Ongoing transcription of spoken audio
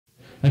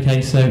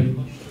Okay, so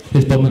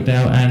here's Bob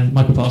McDowall and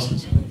Michael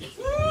Parsons.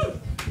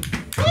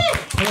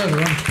 Hello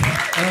everyone.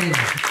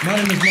 My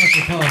name is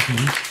Michael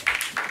Parsons.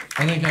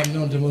 I think I'm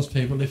known to most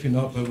people, if you're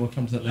not, but we'll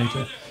come to that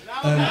later.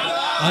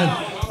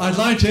 I'd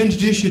like to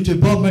introduce you to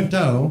Bob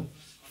McDowall,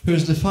 who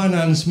is the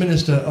Finance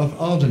Minister of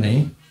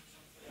Alderney,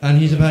 and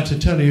he's about to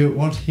tell you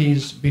what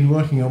he's been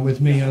working on with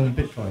me on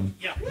Bitcoin.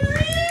 Yeah.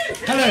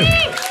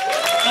 Hello.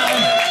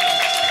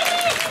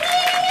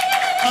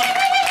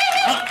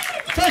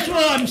 First of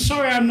all, I'm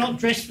sorry I'm not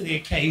dressed for the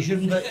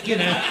occasion, but, you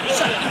know,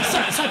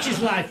 such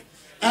is life.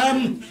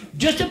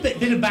 Just a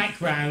bit of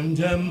background.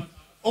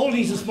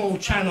 Alderney's a small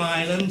channel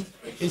island.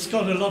 It's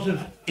got a lot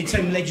of its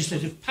own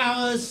legislative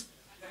powers.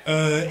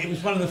 It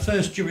was one of the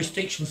first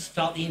jurisdictions to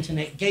start the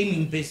internet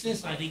gaming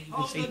business. I think you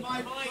can see.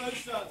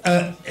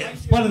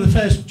 One of the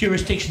first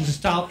jurisdictions to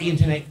start the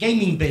internet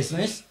gaming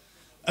business.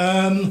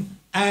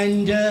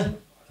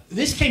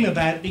 This came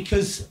about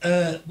because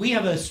we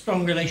have a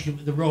strong relationship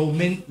with the Royal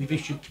Mint. We've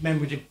issued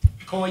commemorative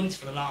coins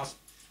for the last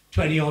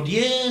 20-odd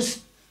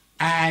years.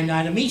 And I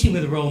had a meeting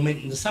with the Royal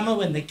Mint in the summer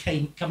when they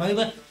come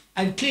over.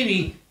 And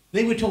clearly,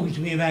 they were talking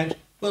to me about,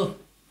 well,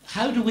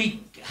 how do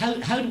we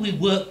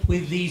work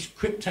with these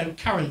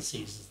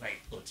cryptocurrencies, as they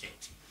put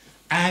it?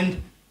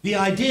 And the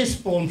idea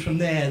spawned from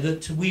there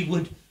that we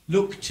would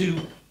look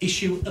to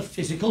issue a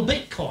physical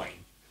Bitcoin.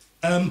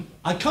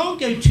 I can't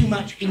go too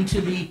much into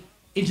the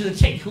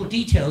technical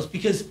details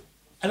because,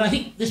 and I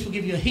think this will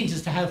give you a hint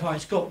as to how far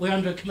it's got. We're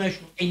under a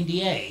commercial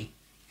NDA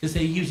because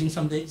they're using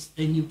some of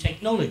their new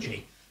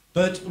technology.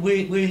 But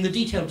we're in the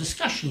detailed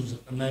discussions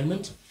at the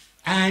moment,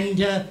 and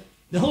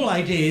the whole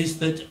idea is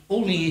that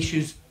Alderney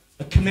issues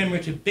a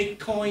commemorative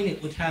Bitcoin.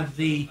 It would have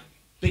the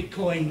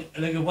Bitcoin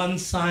logo one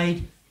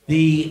side,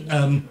 the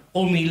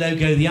Alderney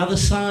logo the other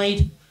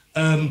side.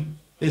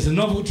 There's a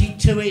novelty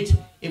to it.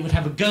 It would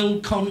have a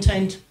gold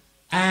content,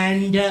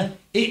 and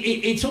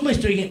it's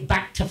almost doing it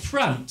back to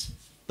front.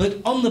 But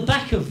on the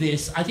back of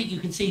this, I think you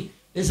can see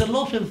there's a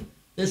lot of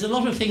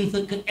things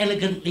that can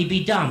elegantly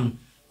be done.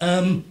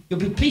 You'll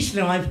be pleased to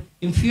know I've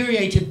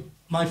infuriated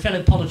my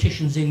fellow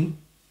politicians in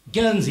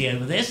Guernsey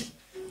over this,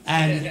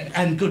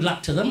 and good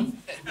luck to them.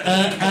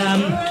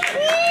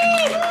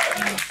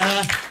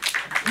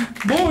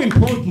 More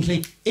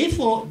importantly,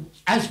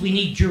 as we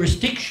need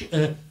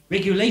jurisdiction,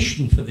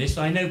 regulation for this,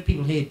 I know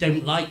people here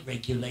don't like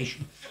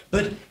regulation,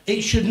 but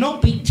it should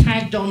not be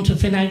tagged on to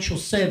financial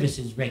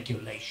services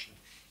regulation.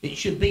 It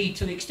should be,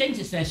 to the extent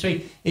it's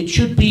necessary, it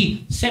should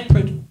be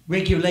separate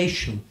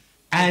regulation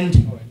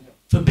and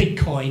for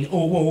Bitcoin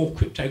or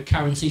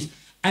cryptocurrencies.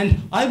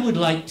 And I would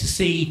like to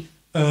see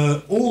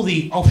all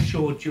the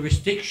offshore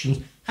jurisdictions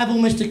have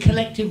almost a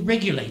collective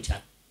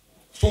regulator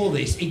for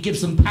this. It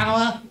gives them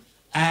power,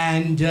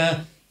 and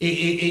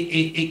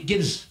it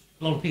gives,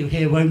 a lot of people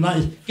here won't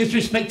like it, gives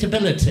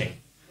respectability.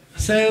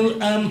 So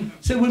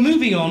we're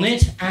moving on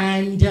it,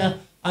 and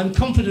I'm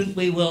confident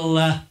we will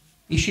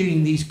be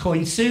issuing these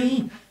coins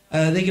soon.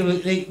 They give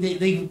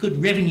a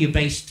good revenue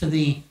base to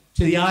the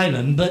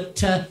island,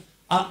 but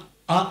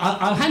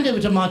I'll hand over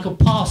to Michael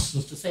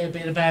Parsons to say a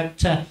bit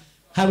about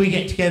how we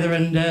get together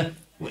and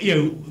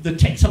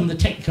some of the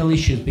technical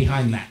issues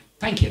behind that.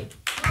 Thank you.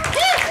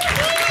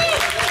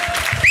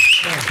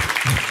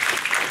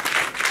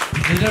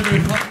 Did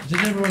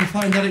everyone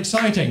find that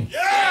exciting?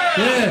 Yeah!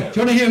 Yeah! Do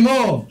you want to hear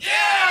more? Yeah!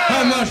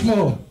 How much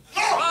more?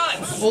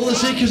 All the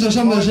secrets or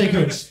some of the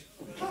secrets?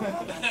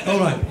 All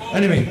right.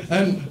 Anyway,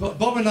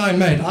 Bob and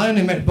I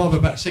only met Bob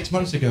about 6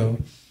 months ago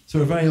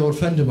through a very old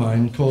friend of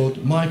mine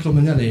called Michael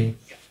Manelli,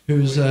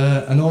 who's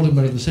an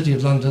alderman of the City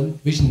of London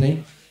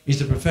recently.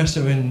 He's a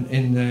professor in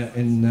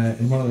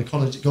one of the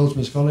colleges,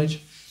 Goldsmiths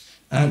College,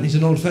 and he's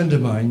an old friend of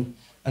mine.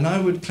 And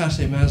I would class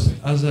him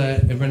as a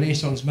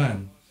Renaissance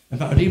man. In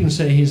fact, I'd even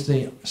say he's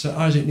the Sir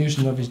Isaac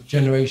Newton of his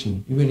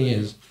generation. He really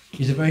is.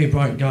 He's a very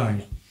bright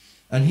guy.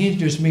 And he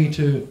introduced me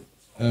to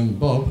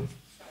Bob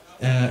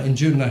in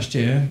June last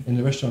year in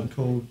a restaurant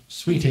called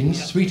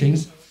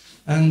Sweetings,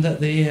 and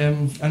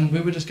we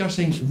were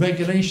discussing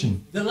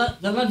regulation. The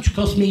lunch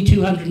cost me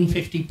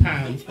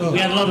 £250, but we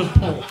had a lot of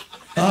pork.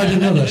 I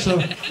didn't know that. So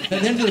at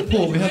the end of the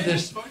pork, we had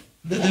this.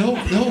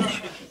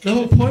 The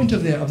whole point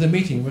of the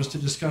meeting was to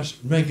discuss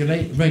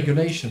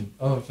regulation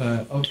of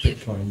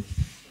Bitcoin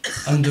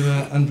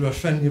under a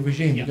friendly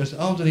regime, because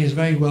Alderney is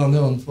very well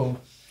known for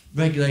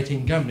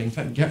regulating gambling.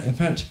 In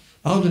fact,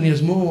 Alderney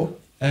has more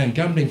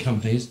gambling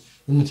companies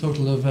than the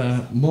total of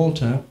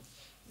Malta,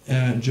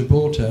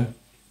 Gibraltar,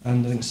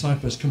 and I think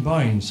Cyprus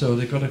combined. So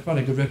they've got quite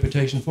a good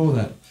reputation for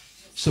that.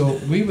 So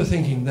we were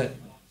thinking that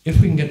if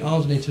we can get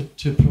Alderney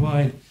to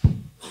provide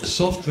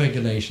soft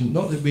regulation,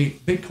 not that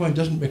Bitcoin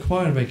doesn't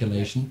require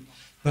regulation,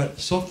 but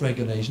soft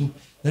regulation,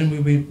 then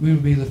we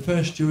will be the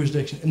first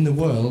jurisdiction in the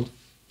world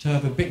to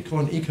have a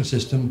Bitcoin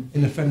ecosystem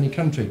in a friendly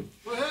country.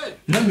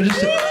 Isn't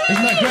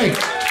that great?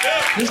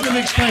 Listen to me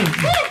explain.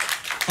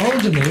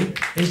 Alderney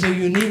is a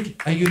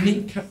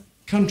unique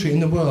country in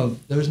the world.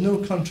 There is no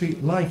country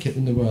like it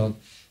in the world.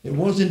 It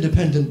was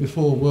independent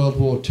before World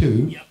War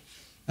II.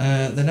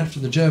 Then after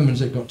the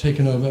Germans, it got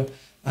taken over.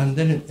 and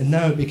then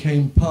now it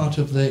became part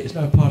of the, it's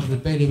now part of the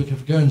bailiwick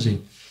of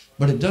Guernsey.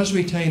 But it does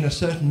retain a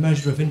certain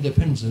measure of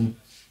independence,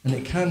 and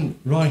it can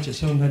write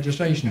its own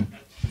legislation.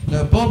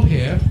 Now, Bob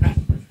here...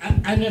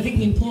 And I think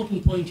the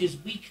important point is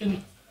we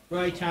can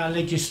write our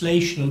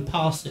legislation and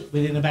pass it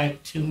within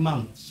about 2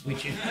 months,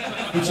 which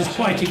is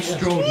quite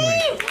extraordinary.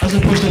 As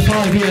opposed to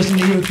 5 years in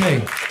the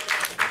UK.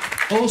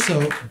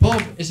 Also,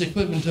 Bob is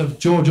equivalent of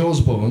George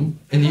Osborne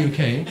in the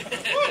UK.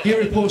 He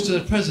reports to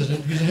the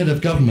President, who's the head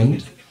of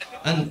government,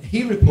 and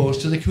he reports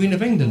to the Queen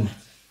of England.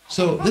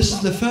 So this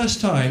is the first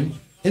time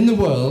in the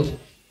world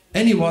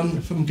anyone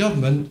from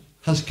government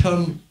has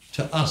come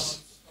to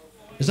us.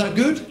 Is that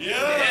good?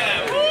 Yeah!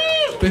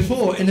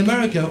 Before, in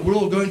America, we're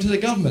all going to the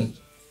government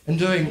and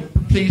doing,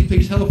 please,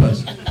 please help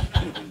us.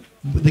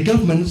 The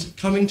government's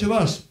coming to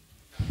us.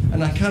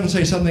 And I can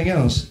say something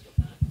else,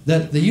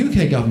 that the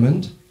UK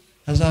government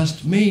has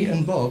asked me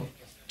and Bob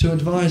to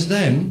advise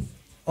them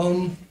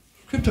on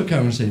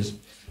cryptocurrencies.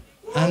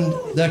 And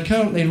they're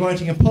currently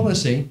writing a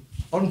policy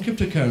on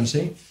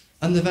cryptocurrency,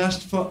 and they've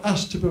asked for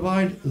us to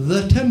provide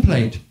the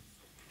template.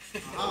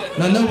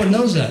 Now, no one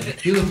knows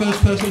that. You're the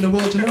first person in the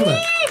world to know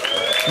that.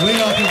 We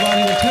are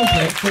providing the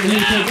template for the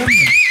UK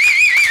government.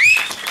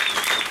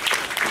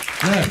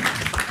 Now,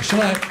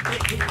 shall I...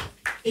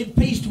 It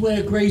pays to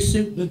wear a grey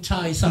suit and a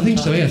tie sometimes. I think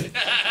so, yes.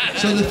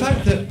 So the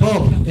fact that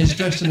Bob is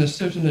dressed in a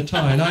suit and a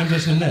tie and I'm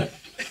dressed in that,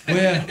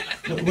 we're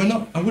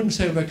not, I wouldn't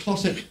say we're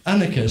closet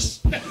anarchists,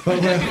 but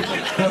we're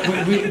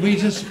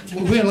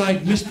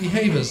like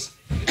misbehaviours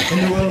in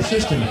the world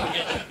system.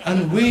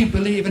 And we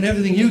believe in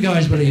everything you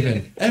guys believe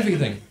in,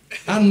 everything,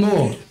 and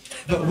more.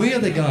 But we are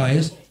the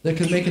guys that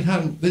can make it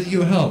happen with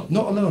your help,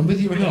 not alone, with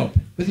your help,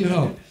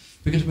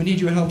 because we need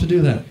your help to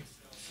do that.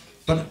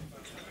 But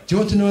do you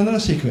want to know another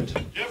secret?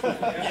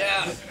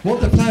 Yeah.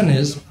 What the plan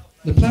is,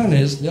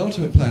 the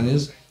ultimate plan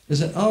is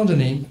that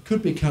Alderney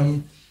could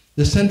become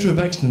the centre of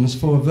excellence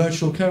for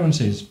virtual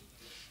currencies.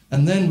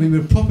 And then we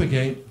would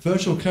propagate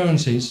virtual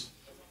currencies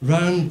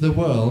round the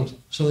world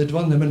so they'd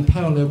run them in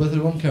parallel with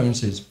their own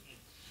currencies.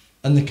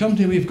 And the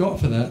company we've got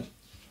for that,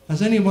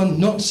 has anyone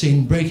not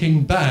seen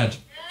Breaking Bad?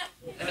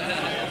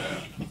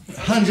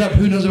 Hands up,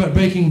 who knows about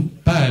Breaking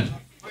Bad?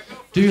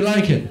 Do you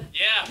like it?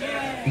 Yeah.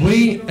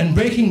 And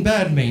Breaking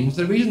Bad means,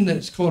 the reason that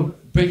it's called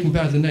Breaking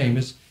Bad, the name,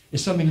 is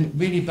something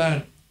really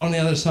bad on the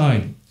other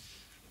side.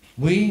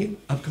 We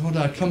have called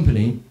our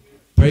company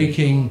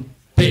Breaking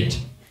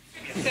Bit.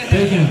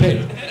 Breaking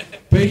Bit.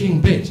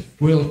 Breaking Bit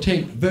will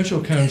take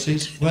virtual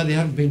currencies where they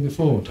haven't been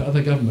before to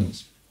other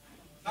governments.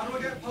 How do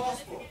I get a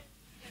passport?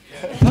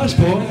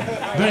 Passport?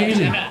 Very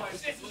easy.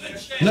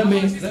 Let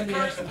me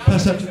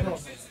pass that to Bob.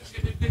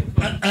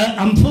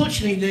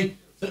 Unfortunately,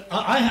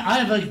 I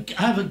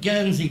have a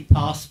Guernsey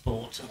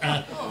passport.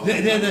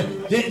 They're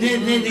the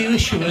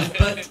issuers,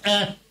 but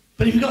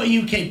if you've got a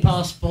UK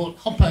passport,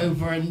 hop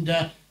over and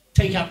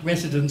take up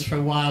residence for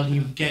a while, and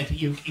you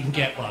can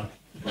get one.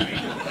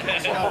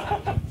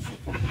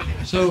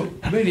 So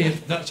really,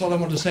 that's all I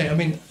want to say. I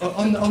mean,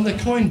 on the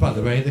coin, by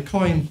the way, the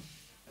coin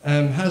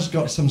has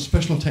got some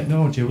special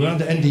technology. We're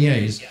under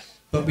NDAs,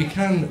 but we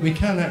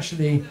can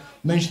actually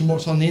mention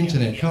what's on the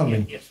internet, can't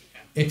we? Yes, we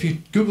can. If you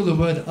Google the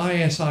word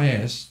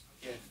ISIS,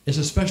 it's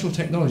a special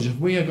technology.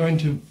 We are going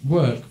to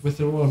work with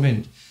the Royal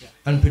Mint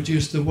and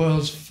produce the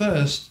world's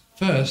first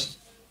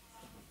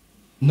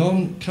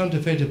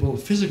non-counterfeitable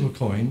physical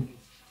coin,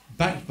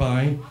 backed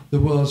by the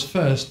world's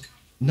first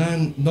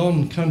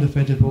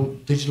non-counterfeitable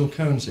digital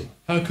currency.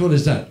 How cool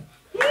is that?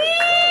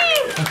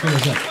 How cool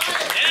is that?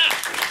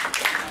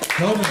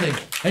 Now, obviously,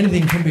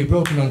 anything can be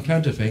broken on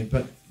counterfeit,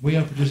 but we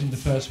are producing the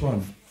first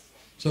one.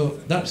 So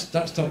that's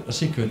not a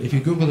secret. If you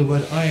Google the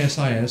word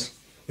ISIS,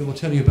 it will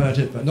tell you about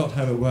it, but not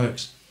how it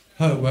works.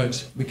 How it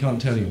works, we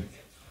can't tell you.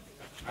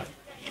 I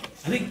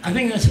think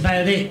that's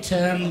about it.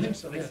 I think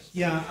so, yes.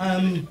 Yeah.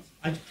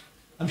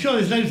 I'm sure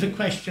there's loads of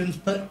questions,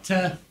 but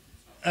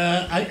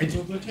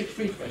We'll take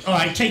 3 questions. All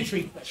right, take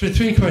 3 questions.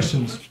 3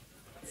 questions.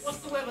 What's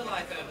the weather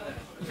like over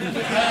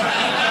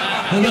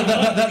No,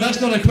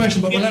 that's not a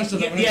question, but we'll answer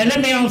that one. Yeah,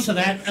 let me answer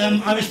that.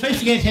 I was supposed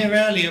to get here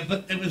earlier,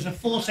 but there was a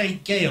force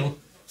 8 gale,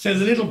 so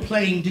the little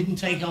plane didn't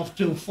take off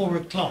till 4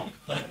 o'clock.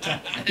 But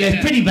yeah,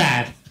 it's pretty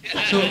bad.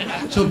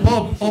 So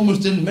Bob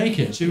almost didn't make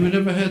it, so you would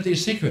never heard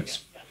these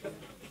secrets.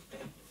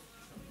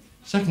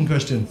 Second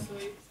question.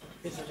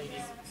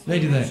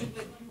 Lady there.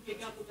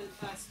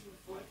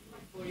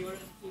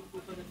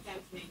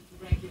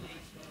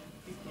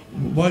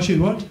 Why should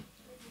what? You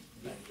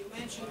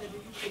mentioned that the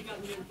UK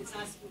government is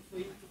asking for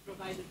you to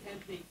provide a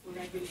template for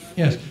regulation.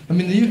 Yes, I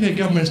mean the UK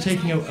government is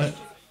taking a... My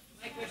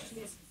question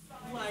is,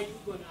 who are you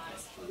going to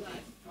ask for that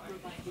to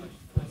provide you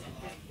with that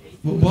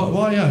template?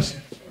 Why us?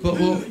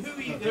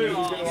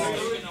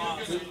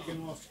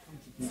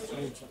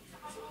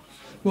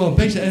 Well,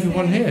 basically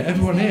everyone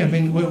here. I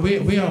mean,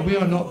 we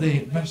are not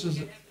the masters.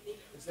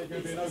 Is there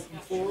going to be an open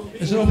forum?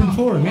 It's an open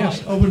forum,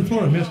 yes. Open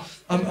forum,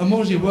 yes. I'm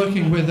already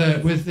working with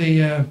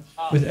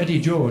Eddie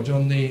George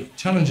on the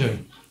Challenger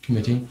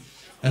Committee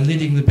and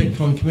leading the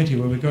Bitcoin Committee,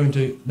 where we're going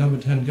to number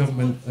 10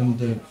 government and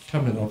the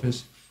Cabinet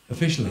Office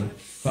officially,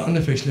 but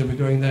unofficially we're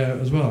going there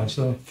as well.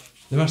 So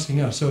they're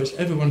asking us. So it's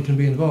everyone can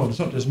be involved. It's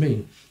not just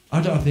me.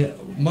 I don't have the.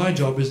 My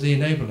job is the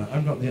enabler.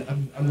 I'm not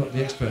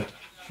the expert.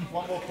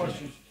 One more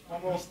question.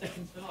 One more. So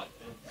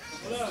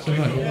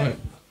right.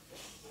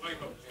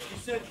 Michael, you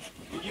said,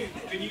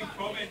 can you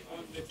comment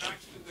on the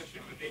tax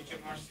position with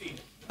HMRC?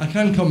 I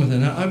can comment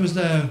on that. I was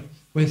there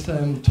with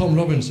Tom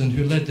Robinson,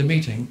 who led the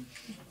meeting,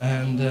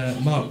 and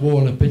Mark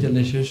Warren of Bidget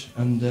Licious,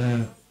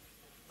 and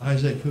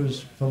Isaac,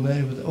 who's from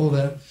there, was all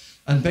there.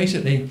 And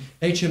basically,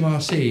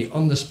 HMRC,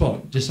 on the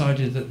spot,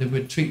 decided that they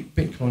would treat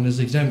Bitcoin as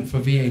exempt for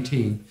VAT,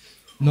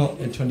 not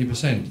at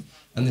 20%.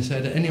 And they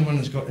said that anyone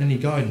that's got any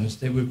guidance,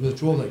 they would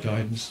withdraw that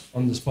guidance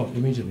on the spot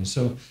immediately.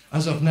 So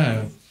as of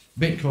now,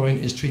 Bitcoin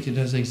is treated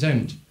as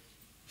exempt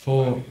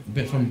from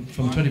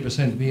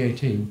 20%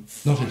 VAT,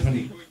 not at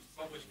 20%.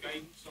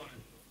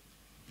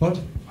 What?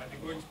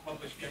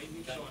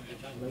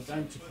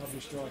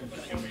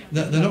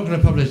 They're not going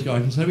to publish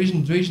guidance. The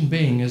reason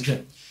being is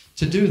that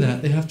to do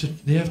that, they have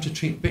to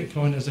treat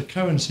Bitcoin as a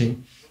currency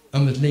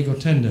and with legal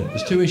tender.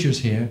 There's two issues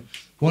here.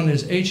 One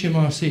is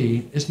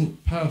HMRC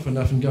isn't powerful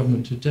enough in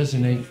government to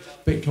designate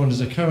Bitcoin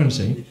as a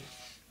currency,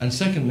 and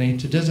secondly,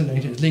 to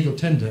designate it as legal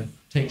tender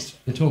takes,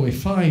 they told me,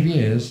 5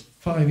 years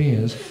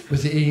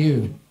with the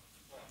EU.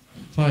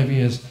 5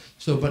 years.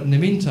 So, but in the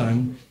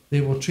meantime,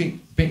 they will treat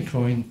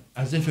Bitcoin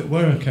as if it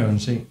were a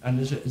currency and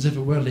as if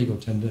it were legal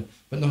tender,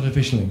 but not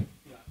officially.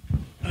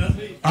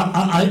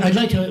 I'd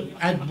like to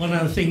add one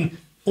other thing.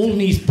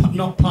 Alderney's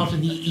not part of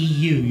the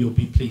EU, you'll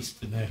be pleased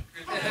to know.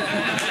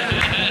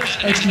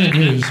 Excellent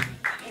news.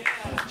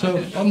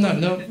 So on that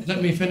note,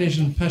 let me finish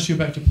and pass you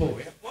back to Paul.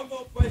 One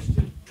more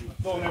question.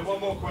 Go on then, one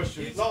more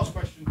question. Last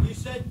question. You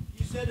said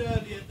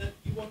earlier that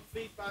you want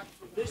feedback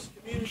from this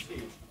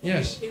community.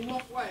 Yes. In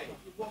what way?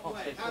 In what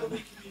way? How do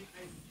we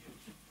communicate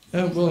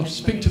with you? We'll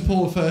speak to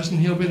Paul first and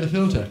he'll be the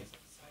filter.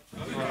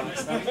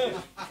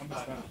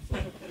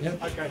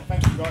 Yep. Okay,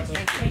 thank you guys.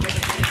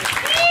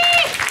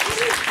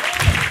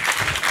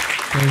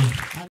 So,